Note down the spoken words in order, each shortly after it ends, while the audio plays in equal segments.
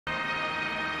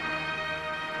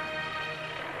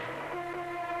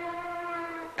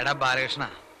എടാ ബാലകൃഷ്ണ,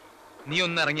 നീ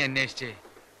ഒന്ന് ഇറങ്ങി അന്വേഷിച്ചേ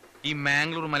ഈ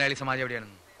മാംഗ്ലൂർ മലയാളി സമാജം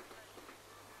എവിടെയാണെന്ന്.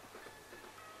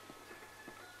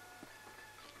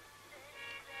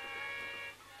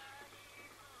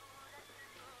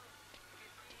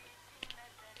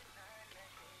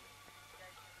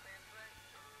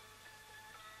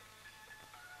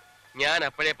 ഞാൻ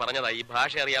അപ്പോഴേ പറഞ്ഞതാ ഈ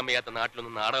ഭാഷ അറിയാൻ വയ്യാത്ത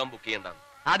നാട്ടിലൊന്നും നാടകം ബുക്ക് ചെയ്യണ്ടെന്ന്.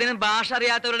 അതിന് ഭാഷ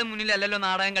അറിയാത്തവരുടെ മുന്നിലല്ലല്ലോ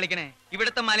നാടകം കളിക്കണേ,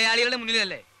 ഇവിടുത്തെ മലയാളികളുടെ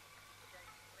മുന്നിലല്ലേ.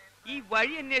 ഈ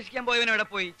വഴി അന്വേഷിക്കാൻ പോയവൻ എവിടെ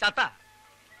പോയി? ചത്ത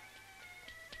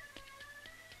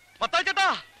മത്തായിച്ചേട്ടാ,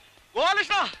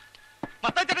 ഗോപാലകൃഷ്ണ,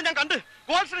 മത്തായിച്ചേട്ടാ ഞാൻ കണ്ട്.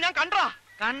 ഗോപാലകൃഷ്ണ ഞാൻ കണ്ടാ.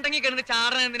 കണ്ടെങ്കി കിടന്ന്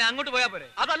ചാടന എന്തിനാ? അങ്ങോട്ട് പോയാ പോരെ?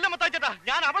 അതല്ല മത്തായിച്ചേട്ടാ,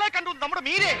 ഞാൻ അവളെ കണ്ടു. നമ്മുടെ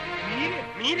മീരെ.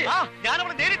 മീരെ? ആ, ഞാൻ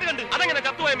അവളെ നേരിട്ട് കണ്ട്. അതെങ്ങനെ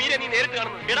ചത്തുപോയ മീരെ നീ നേരിട്ട്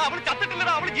കാണുന്നു? എടാ, അവള്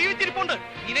ചത്തിട്ടില്ലടാ, അവള് ജീവിച്ചിരിപ്പുണ്ട്.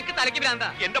 നിനക്ക് തലയ്ക്ക് ഭ്രാന്താ?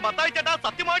 എന്റെ മത്തായിച്ചേട്ടാ,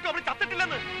 സത്യമായിട്ടും അവള്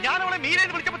ചത്തിട്ടില്ലെന്ന്. ഞാൻ അവളെ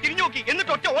മീരെന്ന് വിളിച്ചപ്പോ തിരിഞ്ഞു നോക്കി,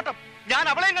 എന്നിട്ട് ഒറ്റ ഓട്ടം. ഞാൻ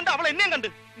അവളെയും കണ്ട്, അവൾ എന്നെയും കണ്ട്.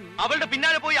 അവളുടെ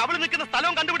പിന്നാലെ പോയി അവള് നിൽക്കുന്ന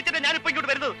സ്ഥലവും കണ്ടുപിടിച്ചിട്ട് ഞാൻ ഇപ്പൊ ഇങ്ങോട്ട്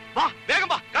വരുന്നത്. വാ, വേഗം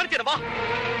വാ, കാണിച്ചു വാ.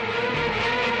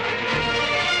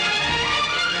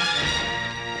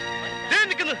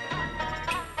 നിൽക്കുന്നു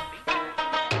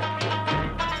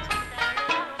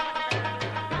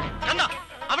കണ്ടാ,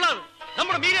 അവളാണ്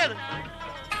നമ്മുടെ മീരേത്.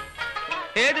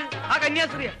 ഏത്? ആ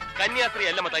കന്യാസ്ത്രീയാ? കന്യാസ്ത്രീ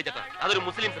അല്ല മത്തായിച്ചേട്ടാ, അതൊരു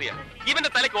മുസ്ലിം സ്ത്രീയാ.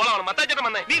 ഇവന്റെ തലയ്ക്ക് ഓളമാണ്. മത്തായിച്ചേട്ടൻ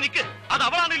വന്നേ. നീ നിക്ക്, അത്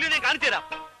അവളാണല്ലോ, ഞാൻ കാണിച്ചു തരാം.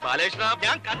 ബാലകൃഷ്ണ,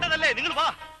 ഞാൻ കണ്ടതല്ലേ, നിങ്ങൾ വാ,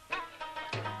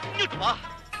 ഇങ്ങോട്ട് വാ.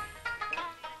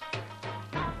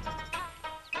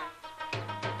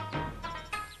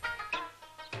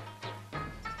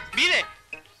 മീരേ,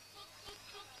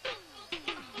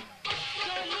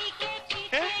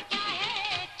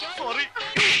 सॉरी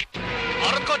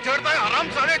और को छोड़ता है आराम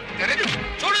सारे तेरे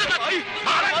छोड़ देता भाई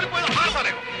मार कोई मार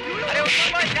सारे को अरे उस्ताद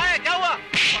भाई क्या हुआ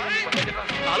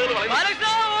ബാലകൃഷ്ണ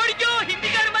ഓടിക്കോ,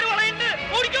 ഹിന്ദിക്കാരന്മാർ വളയുണ്ട്,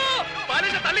 ഓടിക്കോ.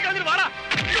 ബാലകൃഷ്ണ തള്ളി കളഞ്ഞിട്ട് വാടാ.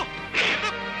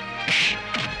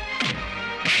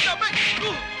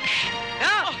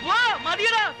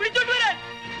 മതിയടാ, പിടിച്ചോണ്ട് വരാൻ.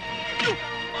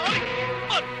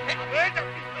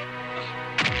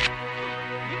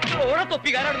 ഓടെ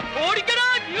തൊപ്പിക്കാരാണ്. ഓടിക്കടാ,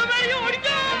 ജീവമേരി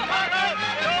ഓടിക്കോ.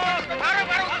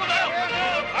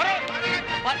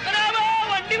 പത്മനാഭ,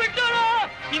 വണ്ടി വിട്ടോളൂ,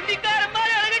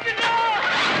 ഹിന്ദിക്കാരന്മാരെ ഇറങ്ങിട്ടുണ്ടോ?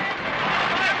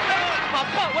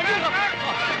 പപ്പ വണ്ടി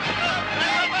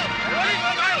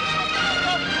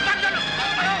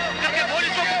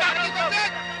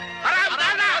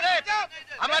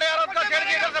हमारे औरत को छेड़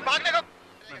के इधर से भागने को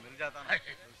मिल जाता ना।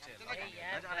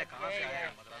 न जाने कहां से आया है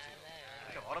मद्रासी।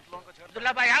 औरत लोगों को छेड़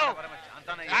दुल्ला भाई आओ,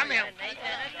 जानता नहीं काम है।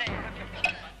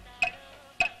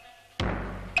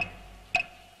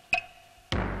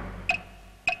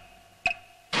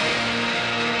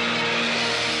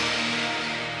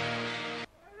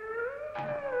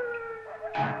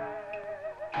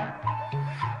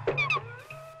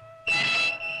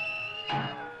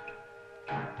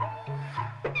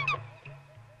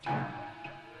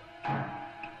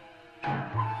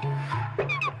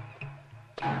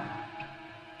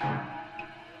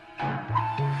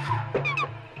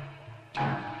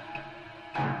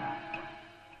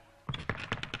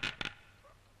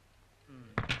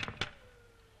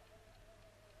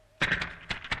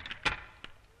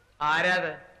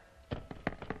 ആരാത്?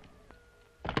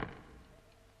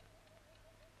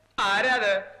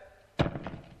 ആരാത്?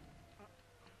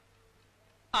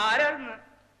 ആരാന്ന്?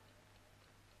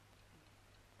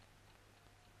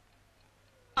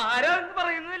 ആരാന്ന്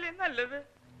പറയുന്നതല്ലേ നല്ലത്?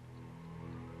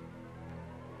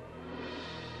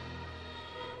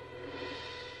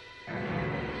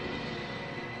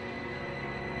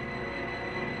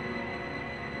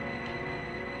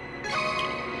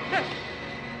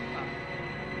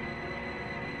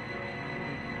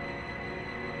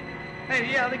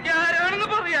 അതൊക്കെ ആരാണെന്ന്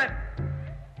പറയാൻ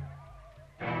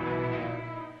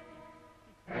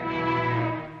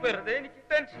വെറുതെ എനിക്ക്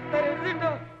ടെൻഷൻ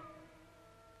തരരുതുണ്ടോ?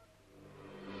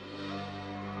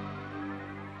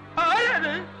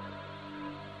 ആരാത്?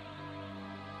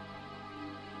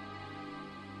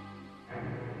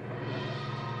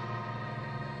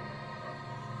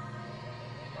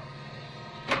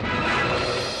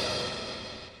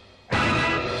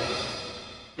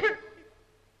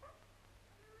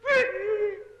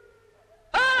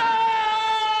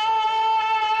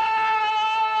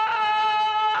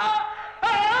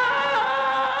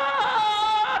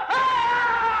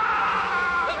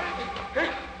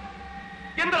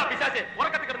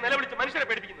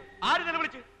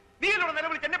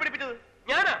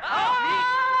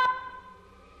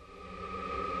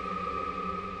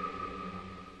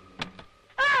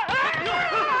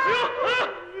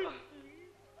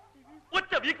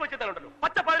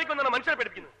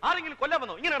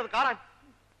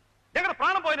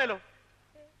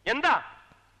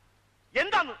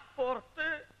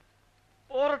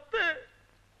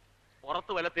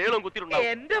 വല്ല തേളും കുത്തിയിട്ടുണ്ടാവും.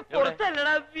 എന്റെ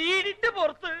പുറത്തല്ലടാ, വീടിന്റെ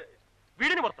പുറത്ത്.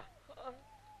 വീടിന് പുറത്താ?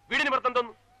 വീടിന് പുറത്ത്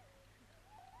എന്തോന്നു?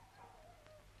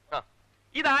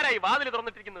 ഇതാരായി വാതിൽ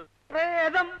തുറന്നിട്ടിരിക്കുന്നത്?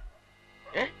 പ്രേതം.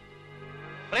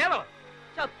 പ്രേതം?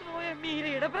 ചത്തുപോയ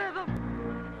മീരയുടെ പ്രേതം.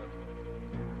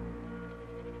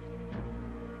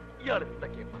 ഇയാൾ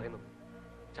എന്തൊക്കെയാ പറയുന്നത്?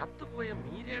 ചത്തുപോയ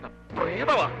മീരയുടെ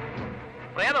പ്രേതമാ?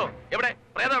 പ്രേതോ എവിടെ?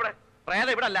 പ്രേതം എവിടെ?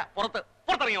 പ്രേതം ഇവിടെ അല്ല,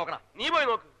 പുറത്തിറങ്ങി നോക്കണം. നീ പോയി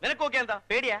നോക്ക്. നിനക്ക് നോക്കിയാ എന്താ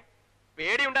പേടിയാ?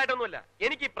 പേടി ഉണ്ടായിട്ടൊന്നുമില്ല.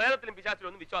 എനിക്ക് ഈ പ്രേതത്തിലും പിശാചിലും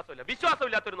ഒന്നും വിശ്വാസമില്ല.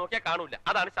 വിശ്വാസമില്ലാത്തൊരു നോക്കിയാൽ കാണൂല.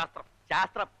 അതാണ് ശാസ്ത്രം.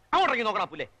 ശാസ്ത്രം അങ്ങോട്ടിറങ്ങി നോക്കണം.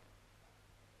 പുല്ലേ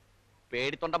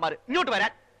പേടിത്തൊണ്ടന്മാര് ഇങ്ങോട്ട്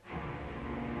വരാൻ.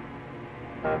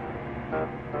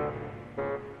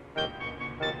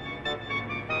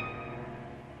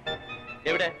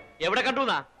 എവിടെ എവിടെ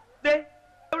കണ്ടുന്നാ?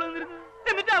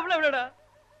 എന്നിട്ട് അവളെവിടെടാ?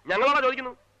 ഞങ്ങളോടാ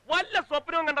ചോദിക്കുന്നു. വല്ല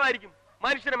സ്വപ്നവും കണ്ടതായിരിക്കും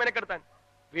മനുഷ്യനെ മെനക്കെടുത്താൻ.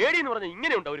 പേടി എന്ന് പറഞ്ഞാൽ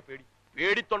ഇങ്ങനെയുണ്ടോ ഒരു പേടി?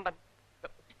 പേടിത്തൊണ്ടൻ.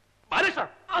 മനുഷ്യ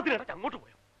അതിനിടയ്ക്ക് അങ്ങോട്ട്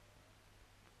പോയോ?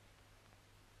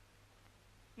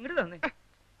 ഇങ്ങോട്ട് തന്നെ.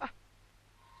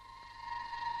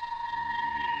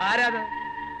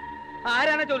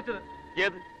 ആരാണ് ചോദിച്ചത്?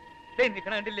 ഏത്?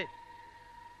 നിക്കണ കണ്ടില്ലേ?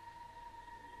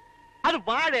 അത്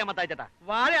വാഴയാ മത്തായി ചേട്ടാ.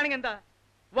 വാഴയാണെങ്കിൽ എന്താ?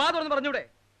 വാ തുറന്ന് പറഞ്ഞൂടെ?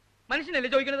 മനുഷ്യനല്ലേ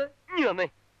ചോദിക്കണത്? നീ വന്നേ.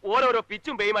 ഓരോരോ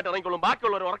പിച്ചും പേയുമായിട്ട് ഇറങ്ങിക്കൊള്ളും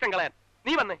ബാക്കിയുള്ളവർ ഉറക്കം കളയാൻ.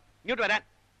 നീ വന്നേ. ഇങ്ങോട്ട് വരാൻ.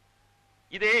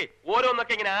 ഇതേ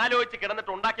ഓരോന്നൊക്കെ ഇങ്ങനെ ആലോചിച്ച്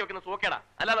കിടന്നിട്ട് ഉണ്ടാക്കി വെക്കുന്ന സൂക്കേടാ.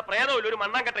 അല്ലാതെ പ്രേതമില്ല, ഒരു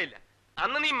മണ്ണാങ്കട്ടയില്ല.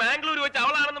 അന്ന് നീ മാംഗ്ലൂർ വെച്ച്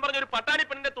അവളാണെന്ന് പറഞ്ഞ ഒരു പട്ടാണി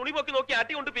പെണ്ണിന്റെ തുണി പൊക്കി നോക്കി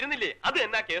അട്ടി കൊണ്ട് പിരിന്നില്ലേ? അത്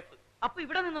എന്നാ കേസ്? അപ്പൊ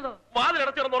ഇവിടെ നിന്നതോ?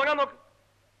 വാതിലടച്ചിടന്ന് ഉറങ്ങാൻ നോക്ക്.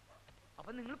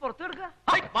 അപ്പൊ നിങ്ങൾ പുറത്തു കിടക്കുക.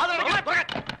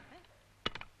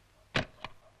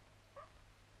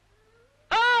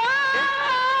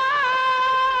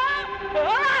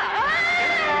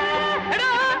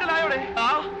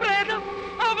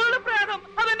 അവളുടെ പ്രേതം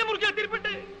അതെന്നെ മുറിക്കാൻ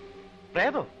തിരിപ്പിട്ട്.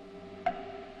 പ്രേതോ?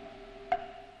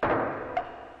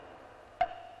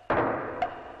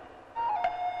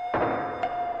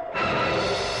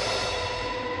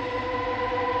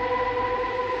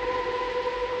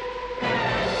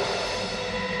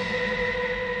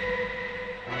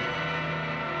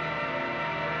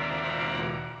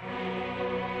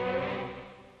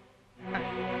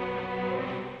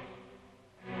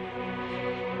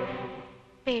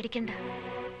 പേടിക്കണ്ട,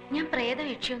 ഞാൻ പ്രേത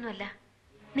യക്ഷിയൊന്നുമല്ല.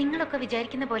 നിങ്ങളൊക്കെ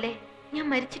വിചാരിക്കുന്ന പോലെ ഞാൻ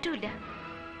മരിച്ചിട്ടുമില്ല.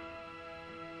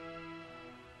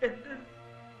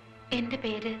 എന്റെ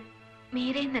പേര്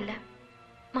മീരയെന്നല്ല,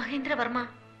 മഹേന്ദ്രവർമ്മ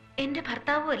എന്റെ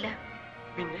ഭർത്താവുമല്ല.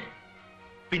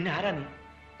 പിന്നെ ആരാ നീ?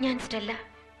 ഞാൻ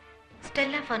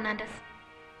സ്റ്റെല്ല ഫെർണാണ്ടസ്.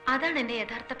 അതാണ് എന്റെ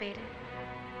യഥാർത്ഥ പേര്.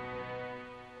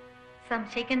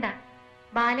 സംശയിക്കണ്ട,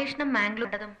 ബാലകൃഷ്ണൻ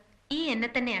മാംഗ്ലൂർണ്ടതും ഈ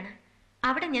എന്നെ തന്നെയാണ്.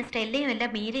 അവിടെ ഞാൻ സ്റ്റെല്ലയുമല്ല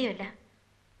മീരയുമല്ല,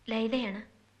 ലൈലയാണ്.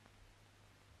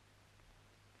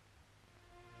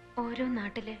 ഓരോ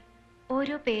നാട്ടില്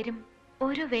ഓരോ പേരും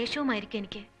ഓരോ വേഷവുമായിരിക്കും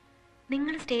എനിക്ക്.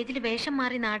 നിങ്ങൾ സ്റ്റേജിൽ വേഷം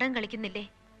മാറി നാടകം കളിക്കുന്നില്ലേ?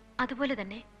 അതുപോലെ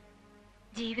തന്നെ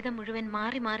ജീവിതം മുഴുവൻ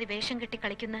മാറി മാറി വേഷം കെട്ടി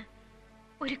കളിക്കുന്ന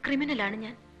ഒരു ക്രിമിനലാണ്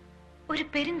ഞാൻ, ഒരു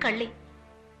പെരും കള്ളി.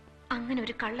 അങ്ങനെ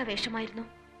ഒരു കള്ള വേഷമായിരുന്നു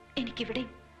എനിക്കിവിടെ.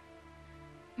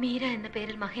 മീര എന്ന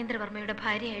പേരിൽ മഹേന്ദ്രവർമ്മയുടെ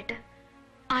ഭാര്യയായിട്ട്,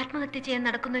 ആത്മഹത്യ ചെയ്യാൻ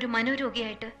നടക്കുന്ന ഒരു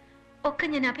മനോരോഗിയായിട്ട് ഒക്കെ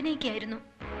ഞാൻ അഭിനയിക്കുകയായിരുന്നു.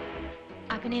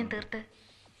 അഭിനയം തീർത്ത്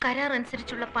കരാർ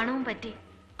അനുസരിച്ചുള്ള പണവും പറ്റി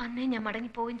അന്നേ ഞാൻ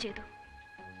മടങ്ങിപ്പോവുകയും ചെയ്തു.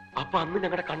 അപ്പൊ അന്ന്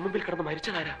ഞങ്ങളുടെ കൺമുമ്പിൽ കിടന്ന്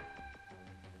മരിച്ചതാരാ?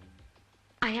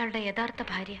 അയാളുടെ യഥാർത്ഥ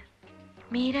ഭാര്യ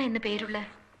മീര എന്ന പേരുള്ള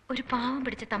ഒരു പാവം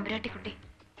പിടിച്ച തമ്പുരാട്ടിക്കുട്ടി.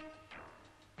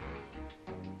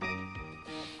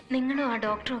 നിങ്ങളും ആ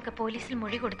ഡോക്ടറും ഒക്കെ പോലീസിൽ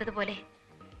മൊഴി കൊടുത്തതുപോലെ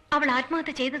അവൾ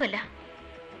ആത്മഹത്യ ചെയ്തതല്ല,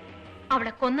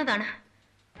 അവളെ കൊന്നതാണ്.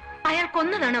 അയാൾ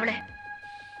കൊന്നതാണ് അവളെ.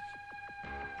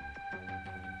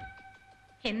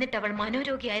 എന്നിട്ട് അവൾ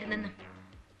മനോരോഗിയായിരുന്നെന്നും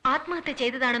ആത്മഹത്യ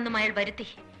ചെയ്തതാണെന്നും അയാൾ വരുത്തി.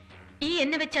 ഈ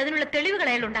എന്നെ വെച്ച് അതിനുള്ള തെളിവുകൾ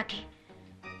അയാൾ ഉണ്ടാക്കി.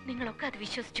 നിങ്ങളൊക്കെ അത്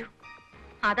വിശ്വസിച്ചു.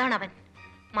 അതാണ് അവൻ,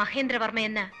 മഹേന്ദ്രവർമ്മ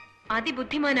എന്ന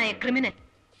അതിബുദ്ധിമാനായ ക്രിമിനൽ.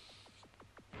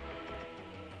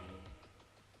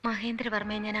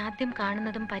 മഹേന്ദ്രവർമ്മയെ ഞാൻ ആദ്യം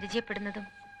കാണുന്നതും പരിചയപ്പെടുന്നതും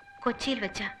കൊച്ചിയിൽ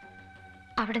വെച്ച.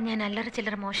 അവിടെ ഞാൻ അല്ലറ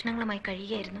ചില്ലറ മോഷണങ്ങളുമായി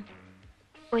കഴിയുകയായിരുന്നു.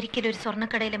 ഒരിക്കലൊരു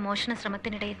സ്വർണ്ണക്കടയിലെ മോഷണ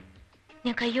ശ്രമത്തിനിടയിൽ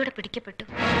ഞാൻ കൈയോടെ പിടിക്കപ്പെട്ടു.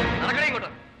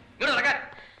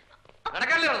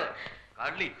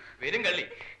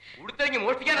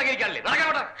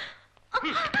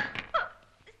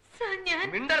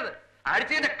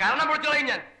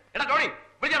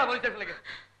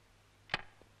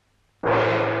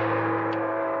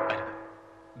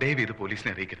 ദയവ് ഇത്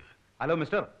പോലീസിനെ അറിയിക്കരുത്. ഹലോ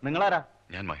മിസ്റ്റർ, നിങ്ങളാരാ?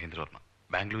 ഞാൻ മഹേന്ദ്രവർമ്മ,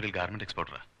 ബാംഗ്ലൂരിൽ ഗാർമെന്റ്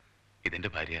എക്സ്പോർട്ടറാ. ഇതെന്റെ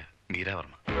ഭാര്യ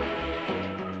മീരാവർമ്മ.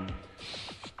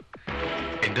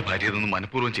 എന്റെ ഭാര്യ ഇതൊന്നും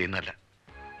മനഃപൂർവ്വം ചെയ്യുന്നതല്ല.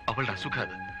 അവളുടെ അസുഖം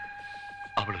അത്.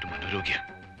 അവളൊരു മനോരോഗിയ.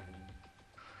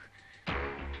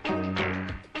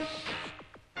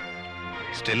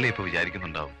 സ്റ്റെല്ല ഇപ്പൊ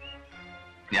വിചാരിക്കുന്നുണ്ടാവും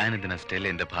ഞാൻ എന്തിനാ സ്റ്റെല്ല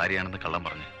എന്റെ ഭാര്യയാണെന്ന് കള്ളം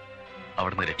പറഞ്ഞ്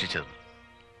അവിടുന്ന് രക്ഷിച്ചതെന്ന്.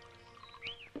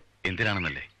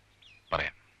 എന്തിനാണെന്നല്ലേ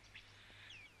പറയാം.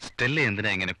 സ്റ്റെല്ല എന്തിനാ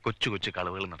ഇങ്ങനെ കൊച്ചു കൊച്ചു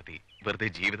കളവുകൾ നടത്തി വെറുതെ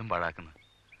ജീവിതം പാഴാക്കുന്നത്?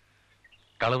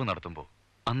 കളവ് നടത്തുമ്പോൾ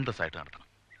അന്തസ്സായിട്ട് നടത്തണം.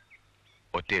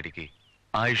 ഒറ്റയടിക്ക്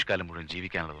ആയുഷ്കാലം മുഴുവൻ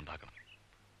ജീവിക്കാനുള്ളത് ഉണ്ടാക്കണം.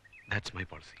 That's my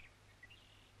policy.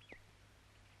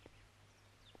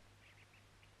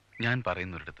 ഞാൻ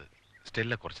പറയുന്നൊരിടത്ത്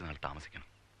സ്റ്റെല്ല കുറച്ചു നാൾ താമസിക്കണം.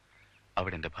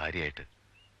 അവിടെ എൻ്റെ ഭാര്യയായിട്ട്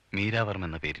മീരാവർമ്മ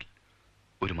എന്ന പേരിൽ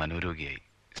ഒരു മനോരോഗിയായി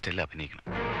സ്റ്റെല്ല അഭിനയിക്കണം.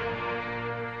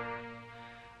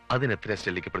 അതിനെത്ര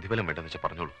സ്റ്റെല്ലയ്ക്ക് പ്രതിഫലം വേണ്ടെന്ന് വെച്ചാൽ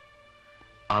പറഞ്ഞോളൂ.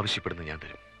 ആവശ്യപ്പെടുന്നത് ഞാൻ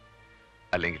തരും.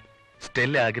 അല്ലെങ്കിൽ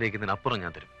സ്റ്റെല്ല ആഗ്രഹിക്കുന്നതിനപ്പുറം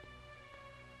ഞാൻ തരും.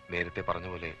 നേരത്തെ പറഞ്ഞ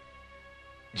പോലെ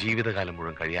ജീവിതകാലം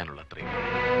മുഴുവൻ കഴിയാനുള്ള അത്രയും.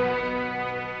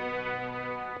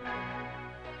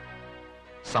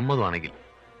 സമ്മതമാണെങ്കിൽ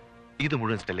ഇത്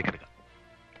മുഴുവൻ സ്റ്റെല്ലയ്ക്ക് എടുക്കാം,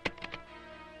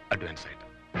 അഡ്വാൻസ് ആയിട്ട്.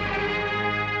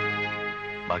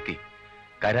 ബാക്കി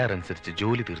കരാർ അനുസരിച്ച്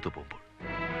ജോലി തീർത്തു പോകുമ്പോൾ.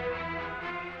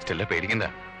 സ്റ്റെല്ല പേടിക്കണ്ട.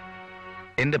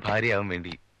 എന്റെ ഭാര്യയാവാൻ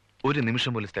വേണ്ടി ഒരു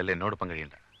നിമിഷം പോലും സ്റ്റെല്ല എന്നോടൊപ്പം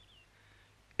കഴിയണ്ട.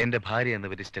 എന്റെ ഭാര്യ എന്ന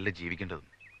പേരിൽ സ്റ്റെല്ല ജീവിക്കേണ്ടതും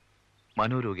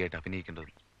മനോരോഗിയായിട്ട്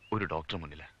അഭിനയിക്കേണ്ടതും ഒരു ഡോക്ടർ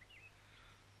മുന്നില.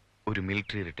 ഒരു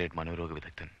മിലിറ്ററി റിട്ടയർഡ് മനോരോഗ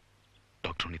വിദഗ്ധൻ,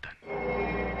 ഡോക്ടർ ഉണ്ണിത്താൻ.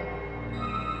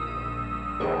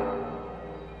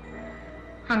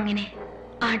 അങ്ങനെ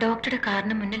ആ ഡോക്ടറുടെ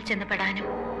കാറിന് മുന്നിൽ ചെന്ന് പെടാനും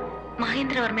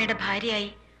മഹേന്ദ്രവർമ്മയുടെ ഭാര്യയായി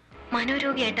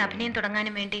മനോരോഗിയായിട്ട് അഭിനയം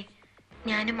തുടങ്ങാനും വേണ്ടി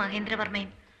ഞാനും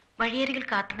മഹേന്ദ്രവർമ്മയും വഴിയരികിൽ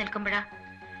കാത്തു നിൽക്കുമ്പോഴാ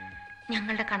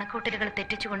ഞങ്ങളുടെ കണക്കൂട്ടലുകൾ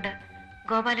തെറ്റിച്ചുകൊണ്ട്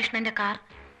ഗോപാലകൃഷ്ണന്റെ കാർ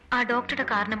ആ ഡോക്ടറുടെ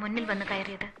കാറിന് മുന്നിൽ വന്ന്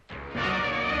കയറിയത്.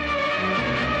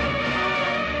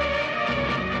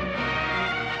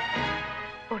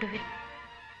 ഒടുവിൽ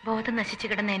ബോധം നശിച്ചു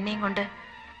കിടന്ന എന്നെയും കൊണ്ട്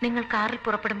നിങ്ങൾ കാറിൽ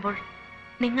പുറപ്പെടുമ്പോൾ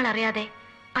നിങ്ങൾ അറിയാതെ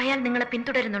അയാൾ നിങ്ങളെ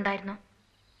പിന്തുടരുന്നുണ്ടായിരുന്നു.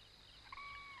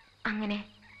 അങ്ങനെ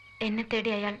എന്നെ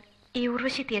തേടി അയാൾ ഈ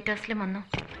ഉർവശി തിയേറ്റേഴ്സിലും വന്നു.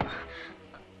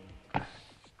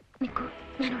 നിക്കൂ,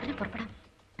 ഞാൻ ഉടനെ പുറപ്പെടാം.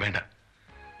 വേണ്ട,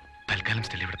 തൽക്കാലം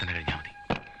സ്റ്റെല്ല ഇവിടെ തന്നെ കഴിഞ്ഞാൽ മതി.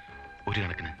 ഒരു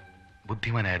കണക്കിന്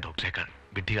ബുദ്ധിമാനായ ഡോക്ടറേക്കാൾ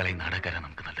വിഡ്ഢികളായി നാടകക്കാരാണ്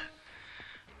നമുക്ക് നല്ലത്.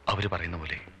 അവര് പറയുന്ന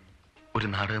പോലെ ഒരു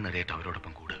നാടക നടിയായിട്ട്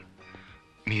അവരോടൊപ്പം കൂടുക,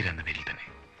 മീര എന്ന പേരിൽ തന്നെ.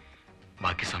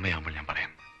 ബാക്കി സമയമാകുമ്പോൾ ഞാൻ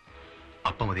പറയാം.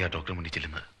 അപ്പം മതി ആ ഡോക്ടർ മുന്നിൽ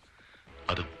ചെല്ലുന്നത്.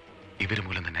 അതും ഇവര്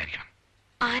മൂലം തന്നെ ആയിരിക്കണം.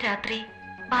 ആ രാത്രി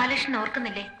ബാലകൃഷ്ണൻ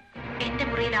ഓർക്കുന്നില്ലേ? എന്റെ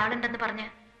മുറിയിൽ ആളുണ്ടെന്ന് പറഞ്ഞ്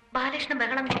ബാലകൃഷ്ണൻ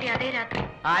ബഹളം കൂട്ടി അതേ രാത്രി.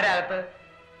 ആരാകത്ത്?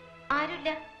 ആരുമില്ല.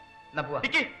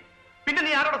 പിന്നെ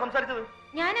നീ ആരോടാ സംസാരിച്ചത്?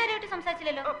 ഞാൻ ആരോട്ട്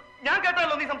സംസാരിച്ചില്ലല്ലോ. ഞാൻ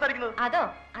കേട്ടാണല്ലോ നീ സംസാരിക്കുന്നത്. അതോ?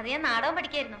 അത് ഞാൻ നാടകം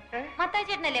പഠിക്കായിരുന്നു. മത്തായി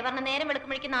ചേട്ടനല്ലേ പറഞ്ഞ നേരം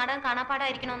വെളുക്കുമ്പോഴേക്ക് നാടകം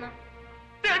കാണാപ്പാടായിരിക്കണോന്ന്.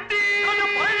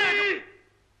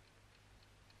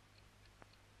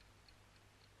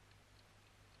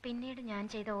 പിന്നീട് ഞാൻ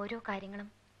ചെയ്ത ഓരോ കാര്യങ്ങളും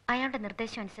അയാളുടെ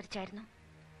നിർദ്ദേശം അനുസരിച്ചായിരുന്നു.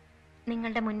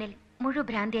 നിങ്ങളുടെ മുന്നിൽ മുഴു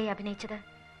ഭ്രാന്തിയായി അഭിനയിച്ചത്,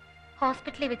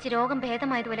 ഹോസ്പിറ്റലിൽ വെച്ച് രോഗം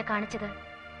ഭേദമായതുപോലെ കാണിച്ചത്,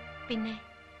 പിന്നെ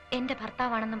എന്റെ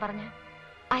ഭർത്താവാണെന്നും പറഞ്ഞ്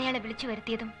അയാളെ വിളിച്ചു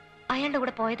വരുത്തിയതും അയാളുടെ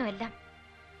കൂടെ പോയതുമെല്ലാം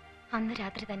അന്ന്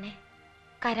രാത്രി തന്നെ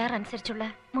കരാർ അനുസരിച്ചുള്ള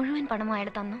മുഴുവൻ പണവും അയാൾ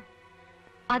തന്നു.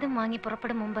 അതും വാങ്ങി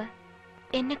പുറപ്പെടും മുമ്പ്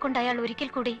എന്നെ കൊണ്ട് അയാൾ ഒരിക്കൽ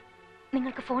കൂടി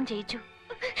നിങ്ങൾക്ക് ഫോൺ ചെയ്യിച്ചു.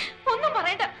 ഒന്നും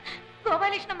പറയണ്ട.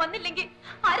 ഗോപാലകൃഷ്ണൻ വന്നില്ലെങ്കിൽ,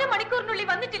 അരമണിക്കൂറിനുള്ളിൽ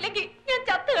വന്നിട്ടില്ലെങ്കിൽ ഞാൻ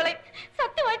ചത്തുകളയും.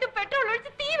 സത്യമായിട്ട് പെട്രോൾ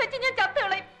ഒഴിച്ച് തീ വെച്ച് ഞാൻ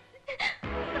ചത്തുകളയും.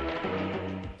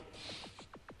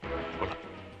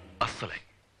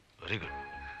 Very good.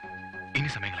 ഇനി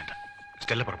സമയങ്ങളെന്താ?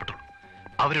 സ്റ്റെല്ല പുറപ്പെട്ടോളൂ.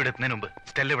 അവരിവിടെ എത്തുന്നതിന് മുമ്പ്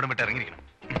സ്റ്റെല്ല ഇവിടെ വിട്ട് ഇറങ്ങിയിരിക്കണം.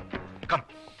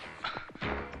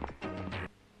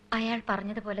 അയാൾ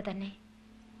പറഞ്ഞതുപോലെ തന്നെ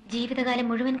ജീവിതകാലം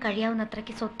മുഴുവൻ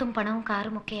കഴിയാവുന്നത്രയ്ക്ക് സ്വത്തും പണവും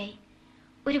കാറും ഒക്കെയായി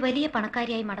ഒരു വലിയ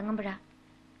പണക്കാരിയായി മടങ്ങുമ്പോഴാ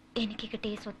എനിക്ക്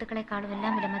കിട്ടിയ സ്വത്തുക്കളെക്കാളും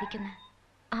എല്ലാം വിലമതിക്കുന്ന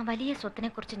ആ വലിയ സ്വത്തിനെ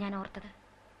കുറിച്ച് ഞാൻ ഓർത്തത്.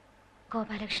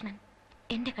 ഗോപാലകൃഷ്ണൻ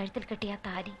എന്റെ കഴുത്തിൽ കെട്ടിയ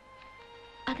താലി,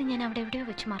 അത് ഞാൻ അവിടെ എവിടെയോ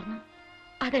വെച്ച് മറന്നു.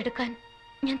 അതെടുക്കാൻ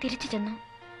ഞാൻ തിരിച്ചു ചെന്നു.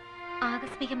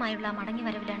 ആകസ്മികമായുള്ള ആ മടങ്ങി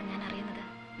വരവിലാണ് ഞാൻ അറിയുന്നത്,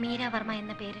 മീരാവർമ്മ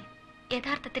എന്ന പേരിൽ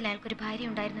യഥാർത്ഥത്തിൽ അയാൾക്കൊരു ഭാര്യ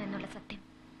ഉണ്ടായിരുന്നു എന്നുള്ള സത്യം.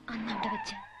 അന്ന് അവിടെ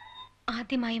വെച്ച്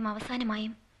ആദ്യമായും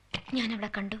അവസാനമായും ഞാൻ അവളെ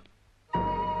കണ്ടു.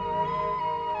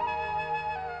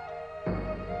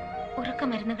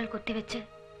 ഉറക്കമരുന്നുകൾ കുത്തിവെച്ച്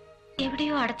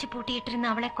എവിടെയോ അടച്ചു പൂട്ടിയിട്ടിരുന്ന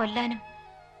അവളെ കൊല്ലാനും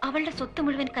അവളുടെ സ്വത്ത്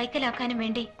മുഴുവൻ കൈക്കലാക്കാനും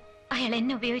വേണ്ടി അയാൾ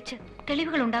എന്നെ ഉപയോഗിച്ച്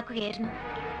തെളിവുകൾ ഉണ്ടാക്കുകയായിരുന്നു.